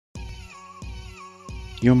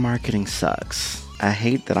Your marketing sucks. I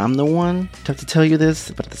hate that I'm the one to have to tell you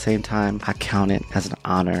this, but at the same time, I count it as an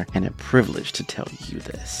honor and a privilege to tell you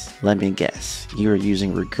this. Let me guess, you are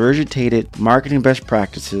using regurgitated marketing best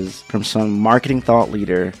practices from some marketing thought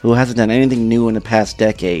leader who hasn't done anything new in the past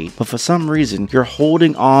decade, but for some reason, you're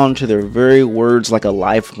holding on to their very words like a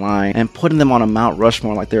lifeline and putting them on a Mount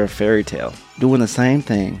Rushmore like they're a fairy tale. Doing the same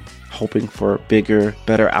thing, hoping for bigger,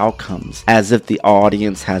 better outcomes, as if the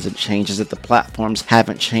audience hasn't changed, as if the platforms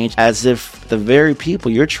haven't changed, as if the very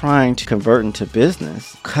people you're trying to convert into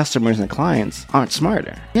business, customers and clients, aren't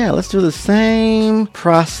smarter. Yeah, let's do the same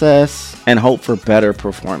process and hope for better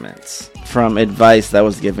performance from advice that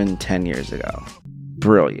was given 10 years ago.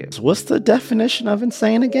 Brilliant. What's the definition of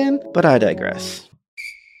insane again? But I digress.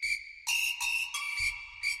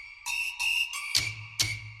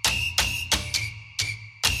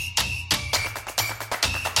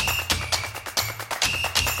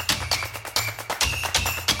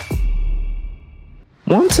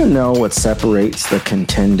 Want to know what separates the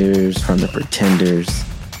contenders from the pretenders,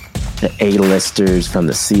 the A-listers from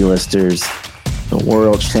the C-listers, the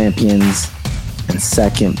world champions, and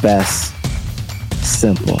second best?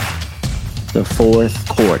 Simple. The fourth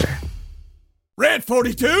quarter. Red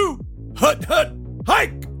 42, hut,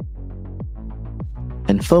 hike!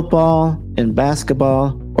 In football, in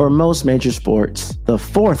basketball, or most major sports, the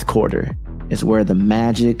fourth quarter is where the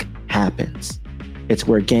magic happens. It's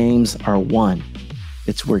where games are won.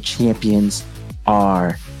 It's where champions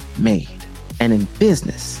are made. And in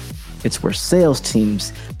business, it's where sales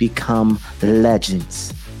teams become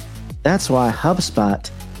legends. That's why HubSpot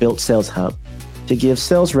built Sales Hub to give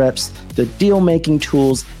sales reps the deal-making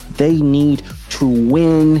tools they need to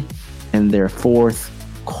win in their fourth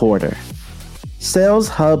quarter. Sales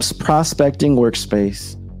Hub's prospecting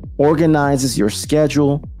workspace organizes your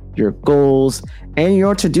schedule, your goals, and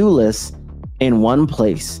your to-do list in one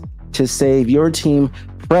place to save your team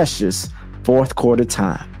precious fourth quarter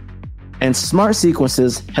time. And Smart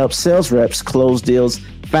Sequences help sales reps close deals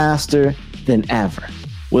faster than ever.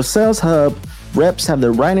 With Sales Hub, reps have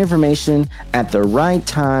the right information at the right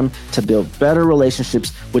time to build better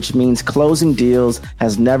relationships, which means closing deals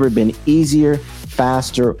has never been easier,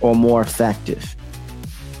 faster, or more effective.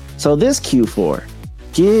 So this Q4,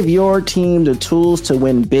 give your team the tools to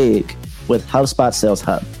win big with HubSpot Sales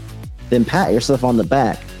Hub. Then pat yourself on the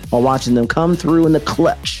back while watching them come through in the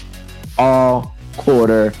clutch all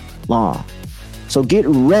quarter long. So get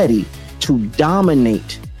ready to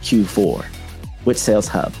dominate Q4 with Sales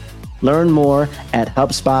Hub. Learn more at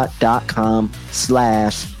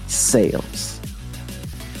HubSpot.com/sales.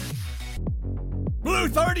 Blue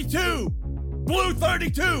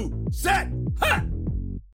 32, set, ha!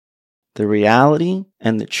 The reality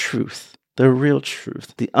and the truth, the real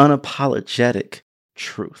truth, the unapologetic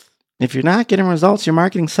truth. If you're not getting results, your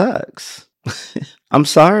marketing sucks. I'm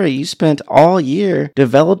sorry, you spent all year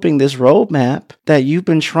developing this roadmap that you've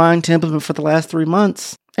been trying to implement for the last 3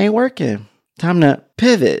 months. Ain't working. Time to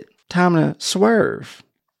pivot. Time to swerve.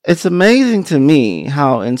 It's amazing to me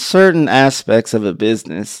how in certain aspects of a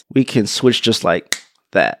business, we can switch just like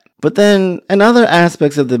that. But then in other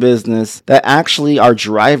aspects of the business that actually are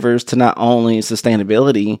drivers to not only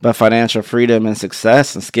sustainability, but financial freedom and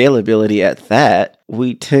success and scalability at that,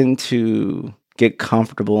 we tend to get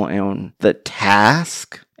comfortable in the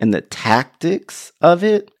task and the tactics of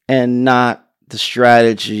it and not the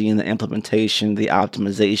strategy and the implementation, the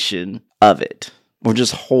optimization of it. We're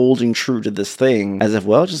just holding true to this thing as if,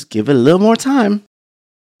 well, just give it a little more time.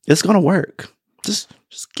 It's going to work. Just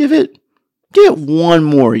give it 1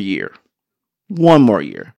 more year. 1 more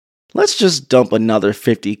year. Let's just dump another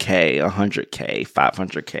 50K, 100K,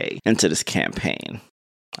 500K into this campaign.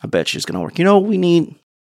 I bet you it's going to work. You know what we need?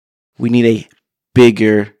 We need a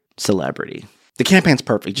bigger celebrity. The campaign's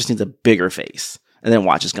perfect. It just needs a bigger face. And then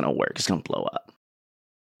watch, it's going to work. It's going to blow up.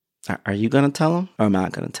 Are you going to tell him? Or am I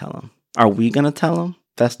going to tell him? Are we going to tell him?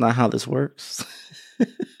 That's not how this works.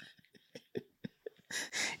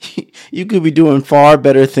 You could be doing far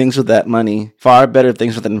better things with that money, far better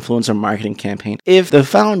things with an influencer marketing campaign. If the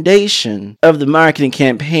foundation of the marketing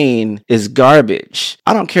campaign is garbage,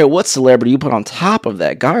 I don't care what celebrity you put on top of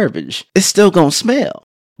that garbage, it's still going to smell.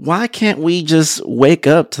 Why can't we just wake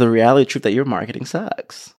up to the reality truth that your marketing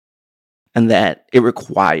sucks? And that it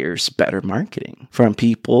requires better marketing from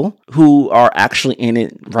people who are actually in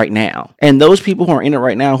it right now. And those people who are in it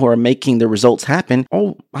right now, who are making the results happen,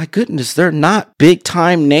 oh my goodness, they're not big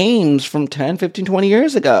time names from 10, 15, 20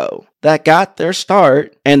 years ago. that got their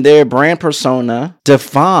start and their brand persona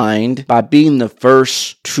defined by being the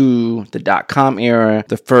first to the .com era,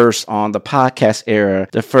 the first on the podcast era,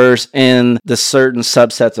 the first in the certain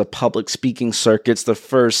subsets of public speaking circuits, the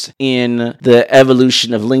first in the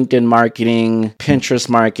evolution of LinkedIn marketing, Pinterest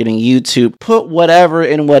marketing, YouTube. Put whatever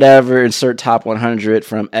in whatever, insert top 100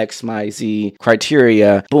 from XYZ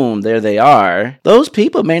criteria. Boom, there they are. Those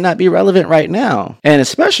people may not be relevant right now, and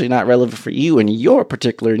especially not relevant for you and your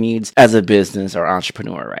particular needs as a business or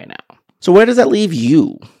entrepreneur right now. So where does that leave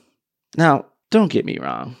you? Now, don't get me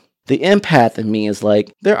wrong. The empath in me is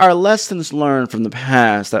like, there are lessons learned from the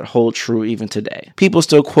past that hold true even today. People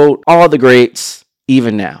still quote all the greats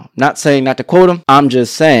even now. Not saying not to quote them. I'm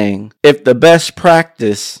just saying, if the best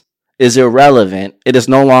practice is irrelevant, it is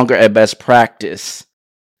no longer a best practice.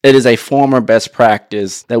 It is a former best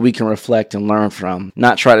practice that we can reflect and learn from,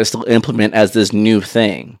 not try to still implement as this new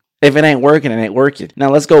thing. If it ain't working, it ain't working.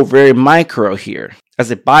 Now let's go very micro here.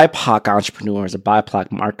 As a BIPOC entrepreneur, as a BIPOC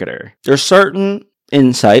marketer, there's certain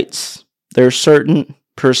insights, there's certain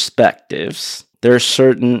perspectives, there's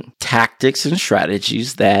certain tactics and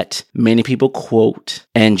strategies that many people quote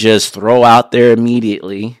and just throw out there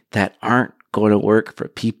immediately that aren't going to work for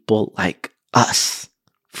people like us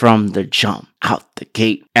from the jump, out the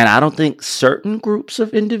gate. And I don't think certain groups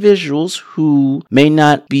of individuals who may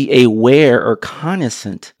not be aware or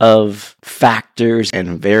cognizant of factors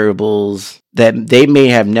and variables that they may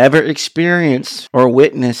have never experienced or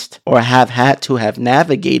witnessed or have had to have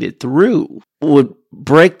navigated through would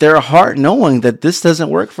break their heart knowing that this doesn't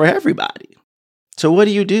work for everybody. So what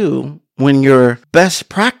do you do when your best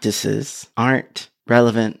practices aren't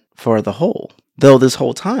relevant for the whole? Though this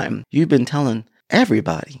whole time you've been telling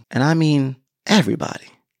everybody, and I mean everybody,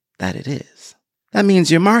 that it is. That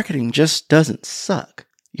means your marketing just doesn't suck.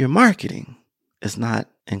 Your marketing is not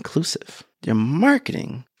inclusive. Your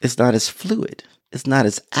marketing is not as fluid. It's not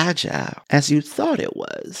as agile as you thought it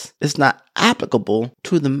was. It's not applicable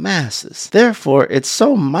to the masses. Therefore, it's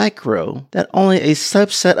so micro that only a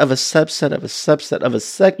subset of a subset of a subset of a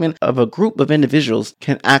segment of a group of individuals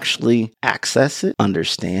can actually access it,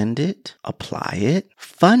 understand it, apply it,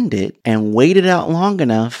 fund it, and wait it out long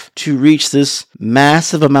enough to reach this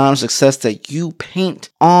massive amount of success that you paint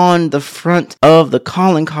on the front of the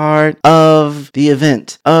calling card of the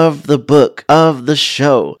event, of the book, of the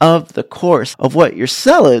show, of the course, of what you're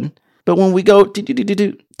selling. But when we go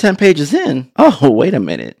 10 pages in, oh, wait a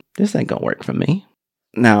minute, this ain't gonna work for me.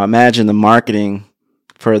 Now imagine the marketing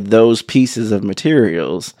for those pieces of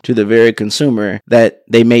materials to the very consumer that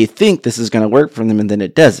they may think this is gonna work for them and then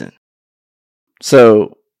it doesn't.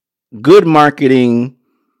 So good marketing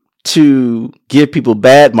to give people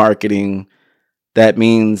bad marketing, that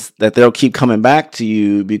means that they'll keep coming back to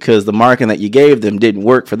you because the marketing that you gave them didn't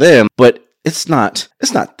work for them. But it's not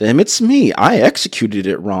them, it's me. I executed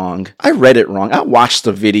it wrong. I read it wrong. I watched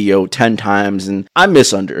the video 10 times and I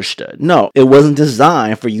misunderstood. No, it wasn't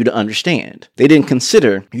designed for you to understand. They didn't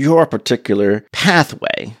consider your particular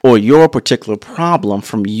pathway or your particular problem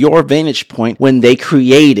from your vantage point when they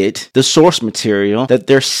created the source material that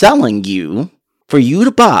they're selling you for you to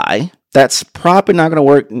buy. That's probably not going to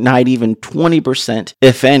work, not even 20%,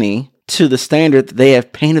 if any, to the standard that they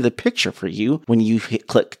have painted the picture for you when you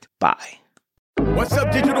clicked buy. What's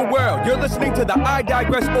up, digital world? You're listening to the I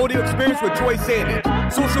Digress audio experience with Troy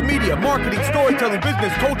Sandage. Social media, marketing, storytelling,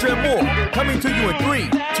 business, culture, and more. Coming to you in 3,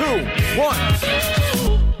 2,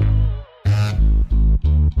 1.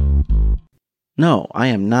 No, I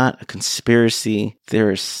am not a conspiracy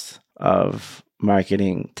theorist of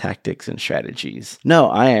marketing tactics and strategies. No,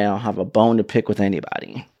 I don't have a bone to pick with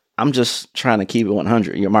anybody. I'm just trying to keep it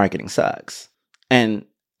 100. Your marketing sucks. And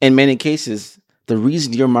in many cases, the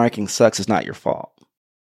reason your marketing sucks is not your fault.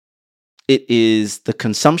 It is the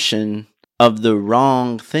consumption of the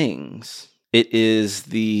wrong things. It is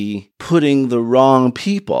the putting the wrong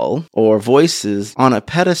people or voices on a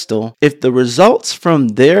pedestal. If the results from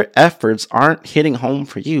their efforts aren't hitting home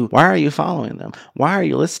for you, why are you following them? Why are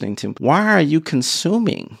you listening to them? Why are you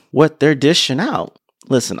consuming what they're dishing out?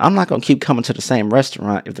 Listen, I'm not going to keep coming to the same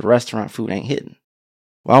restaurant if the restaurant food ain't hitting.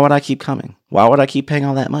 Why would I keep coming? Why would I keep paying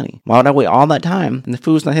all that money? Why would I wait all that time and the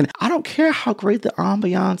food's not hitting? I don't care how great the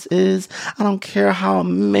ambiance is. I don't care how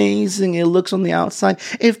amazing it looks on the outside.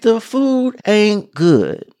 If the food ain't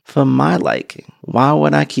good for my liking, why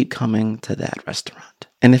would I keep coming to that restaurant?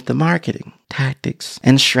 And if the marketing tactics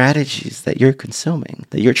and strategies that you're consuming,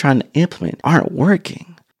 that you're trying to implement aren't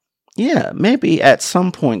working, yeah, maybe at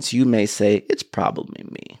some points you may say, it's probably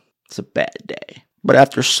me. It's a bad day. But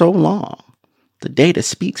after so long, the data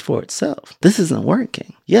speaks for itself. This isn't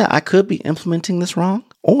working. Yeah, I could be implementing this wrong,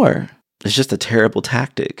 or it's just a terrible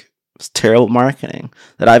tactic It's terrible marketing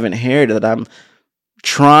that I've inherited, that I'm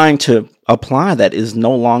trying to apply, that is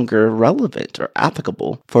no longer relevant or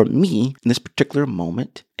applicable for me in this particular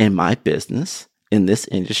moment in my business, in this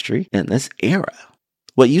industry, in this era.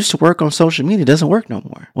 What used to work on social media doesn't work no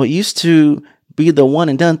more. What used to be the one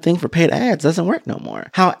and done thing for paid ads doesn't work no more.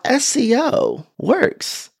 How SEO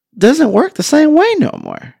works doesn't work the same way no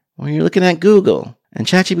more. When you're looking at Google and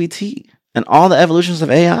ChatGPT and all the evolutions of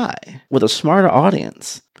AI with a smarter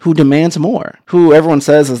audience who demands more, who everyone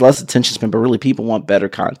says is less attention span, but really people want better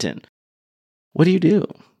content. What do?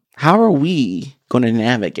 How are we going to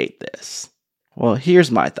navigate this? Well, here's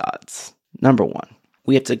my thoughts. Number one,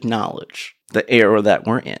 we have to acknowledge the era that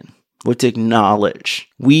we're in. We have to acknowledge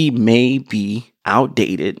we may be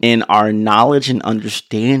outdated in our knowledge and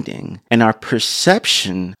understanding and our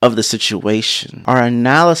perception of the situation, our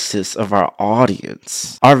analysis of our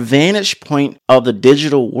audience. Our vantage point of the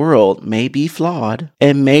digital world may be flawed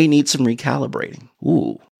and may need some recalibrating.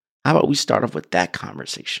 How about we start off with that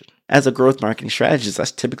conversation? As a growth marketing strategist,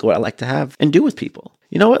 that's typically what I like to have and do with people.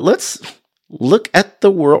 You know what? Let's look at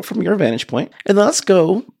the world from your vantage point, and let's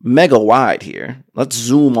go mega wide here. Let's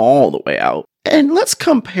zoom all the way out, and let's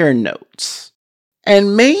compare notes.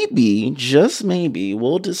 And maybe, just maybe,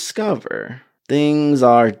 we'll discover things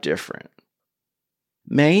are different.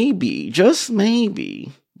 Maybe, just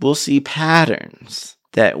maybe, we'll see patterns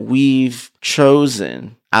that we've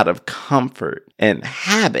chosen out of comfort and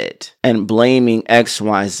habit and blaming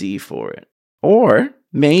XYZ for it. Or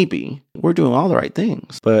maybe we're doing all the right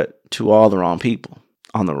things, but to all the wrong people,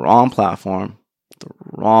 on the wrong platform, the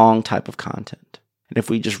wrong type of content. And if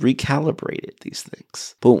we just recalibrated these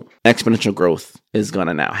things, boom, exponential growth is going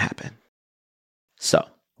to now happen. So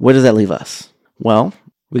where does that leave us? Well,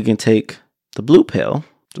 we can take the blue pill,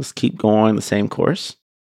 just keep going the same course,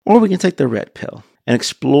 or we can take the red pill and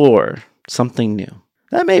explore something new.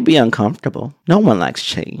 That may be uncomfortable. No one likes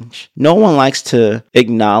change. No one likes to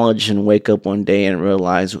acknowledge and wake up one day and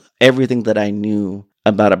realize everything that I knew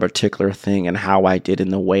about a particular thing and how I did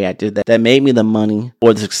and the way I did that made me the money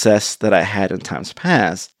or the success that I had in times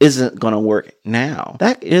past isn't going to work now.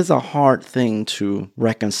 That is a hard thing to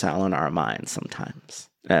reconcile in our minds sometimes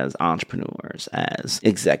as entrepreneurs, as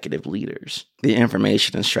executive leaders. The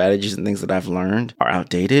information and strategies and things that I've learned are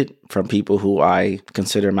outdated from people who I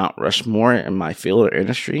consider Mount Rushmore in my field or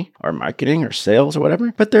industry or marketing or sales or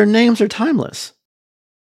whatever, but their names are timeless.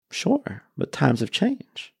 Sure, but times have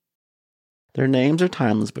changed. Their names are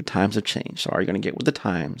timeless, but times have changed. So are you going to get with the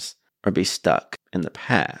times or be stuck in the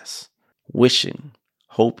past, wishing,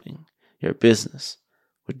 hoping your business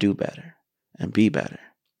would do better and be better?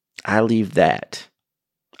 I leave that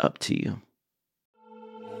up to you.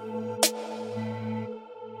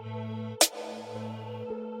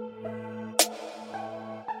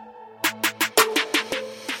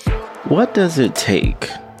 What does it take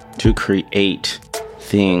to create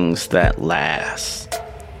things that last?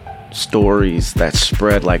 Stories that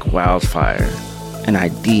spread like wildfire, and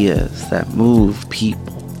ideas that move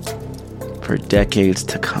people for decades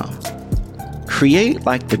to come. Create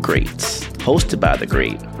Like the Greats, hosted by the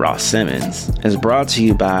great Ross Simmons, is brought to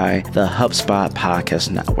you by the HubSpot Podcast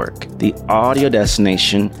Network, the audio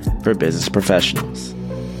destination for business professionals.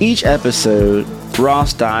 Each episode,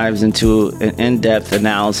 Ross dives into an in-depth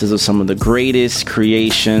analysis of some of the greatest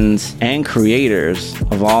creations and creators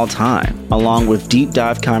of all time, along with deep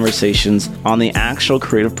dive conversations on the actual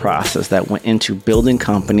creative process that went into building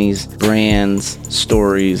companies, brands,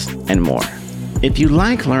 stories, and more. If you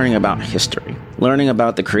like learning about history, learning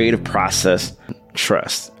about the creative process,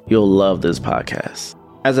 trust, you'll love this podcast.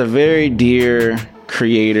 As a very dear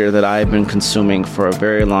creator that I've been consuming for a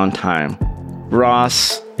very long time,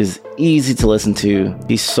 Ross is easy to listen to.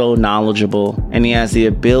 He's so knowledgeable, and he has the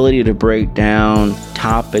ability to break down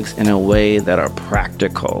topics in a way that are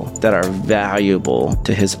practical, that are valuable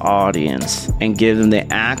to his audience, and give them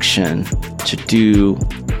the action to do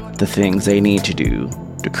the things they need to do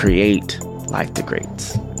to create like the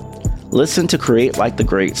greats. Listen to Create Like the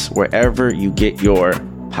Greats wherever you get your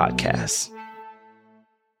podcasts.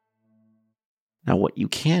 Now, what you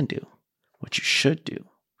can do, what you should do,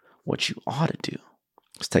 what you ought to do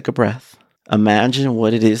is take a breath. Imagine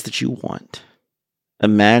what it is that you want.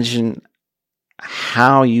 Imagine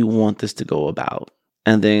how you want this to go about,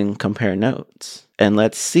 and then compare notes. And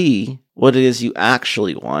let's see what it is you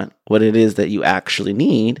actually want, what it is that you actually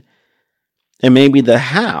need, and maybe the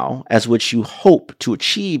how as which you hope to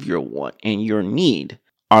achieve your want and your need.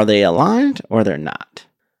 Are they aligned or they're not?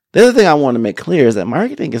 The other thing I want to make clear is that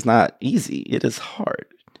marketing is not easy. It is hard.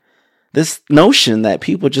 This notion that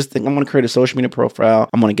people just think, I'm going to create a social media profile,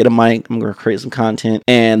 I'm going to get a mic, I'm going to create some content,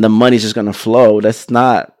 and the money's just going to flow. That's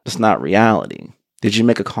not reality. Did you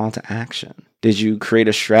make a call to action? Did you create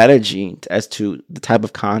a strategy as to the type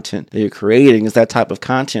of content that you're creating? Is that type of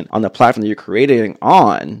content on the platform that you're creating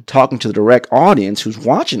on talking to the direct audience who's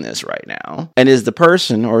watching this right now? And is the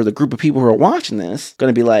person or the group of people who are watching this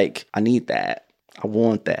going to be like, I need that. I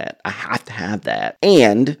want that. I have to have that.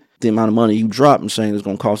 And the amount of money you drop and saying it's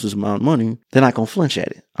going to cost this amount of money, they're not going to flinch at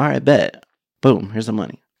it. All right, bet. Boom, here's the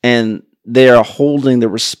money. And they are holding the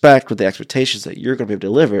respect with the expectations that you're going to be able to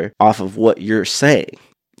deliver off of what you're saying.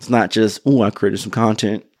 It's not just, I created some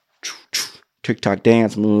content, TikTok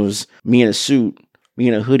dance moves, me in a suit, me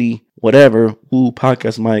in a hoodie, whatever.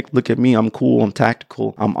 Podcast mic, look at me, I'm cool, I'm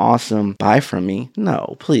tactical, I'm awesome, buy from me.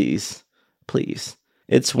 No, please.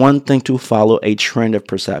 It's one thing to follow a trend of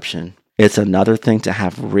perception. It's another thing to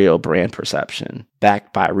have real brand perception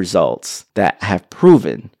backed by results that have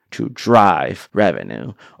proven to drive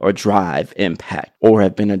revenue or drive impact or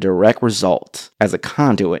have been a direct result as a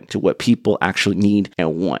conduit to what people actually need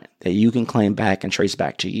and want that you can claim back and trace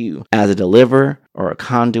back to you as a deliverer or a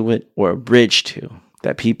conduit or a bridge to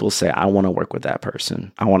that people say, I want to work with that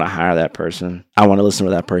person. I want to hire that person. I want to listen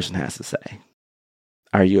to what that person has to say.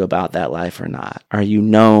 Are you about that life or not? Are you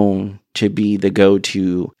known to be the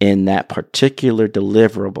go-to in that particular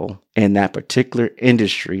deliverable, in that particular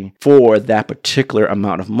industry for that particular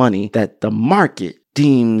amount of money that the market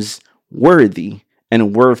deems worthy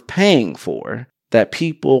and worth paying for that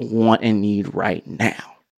people want and need right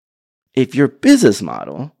now? If your business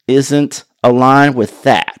model isn't aligned with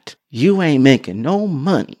that, you ain't making no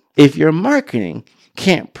money. If your marketing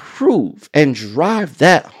can't prove and drive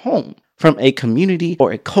that home from a community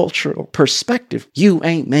or a cultural perspective, you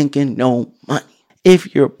ain't making no money.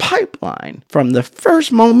 If your pipeline, from the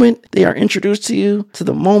first moment they are introduced to you, to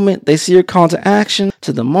the moment they see your call to action,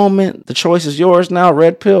 to the moment the choice is yours now,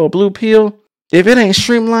 red pill or blue pill, if it ain't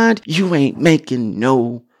streamlined, you ain't making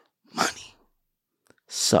no money.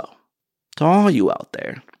 So, to all you out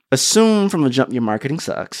there, assume from the jump your marketing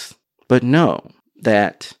sucks, but know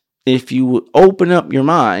that if you open up your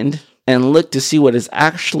mind and look to see what is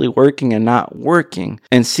actually working and not working,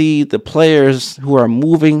 and see the players who are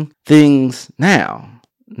moving things now,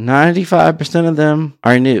 95% of them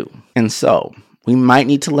are new. And so we might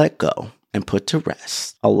need to let go and put to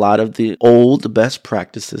rest a lot of the old best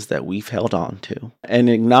practices that we've held on to and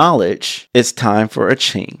acknowledge it's time for a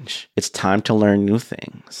change. It's time to learn new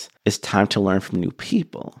things. It's time to learn from new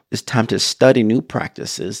people. It's time to study new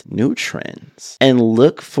practices, new trends, and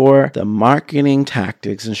look for the marketing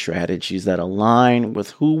tactics and strategies that align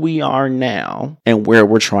with who we are now and where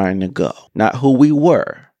we're trying to go. Not who we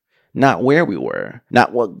were, not where we were,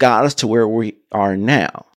 not what got us to where we are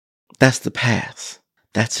now. That's the past.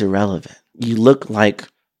 That's irrelevant. You look like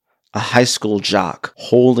a high school jock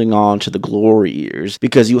holding on to the glory years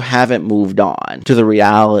because you haven't moved on to the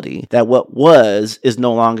reality that what was is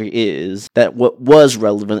no longer is, that what was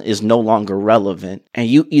relevant is no longer relevant. And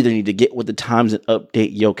you either need to get with the times and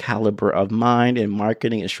update your caliber of mind and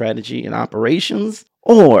marketing and strategy and operations,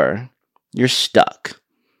 or you're stuck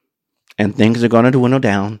and things are going to dwindle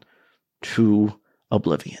down to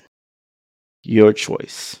oblivion. Your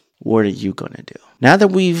choice. What are you going to do? Now that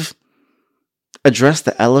we've addressed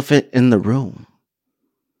the elephant in the room,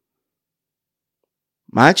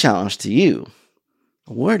 my challenge to you,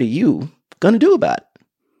 what are you going to do about it?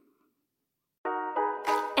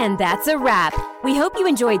 And that's a wrap. We hope you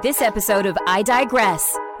enjoyed this episode of I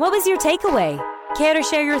Digress. What was your takeaway? Care to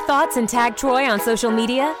share your thoughts and tag Troy on social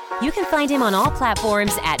media? You can find him on all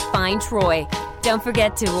platforms at Find Troy. Don't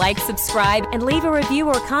forget to like, subscribe, and leave a review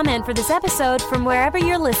or comment for this episode from wherever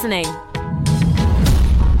you're listening.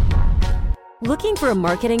 Looking for a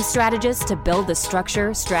marketing strategist to build the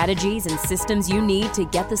structure, strategies, and systems you need to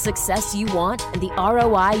get the success you want and the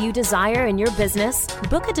ROI you desire in your business?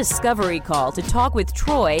 Book a discovery call to talk with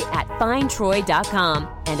Troy at findtroy.com.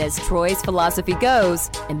 And as Troy's philosophy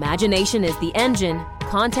goes, imagination is the engine,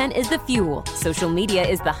 content is the fuel, social media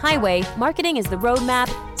is the highway, marketing is the roadmap,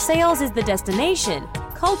 sales is the destination,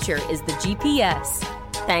 culture is the GPS.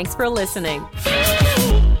 Thanks for listening.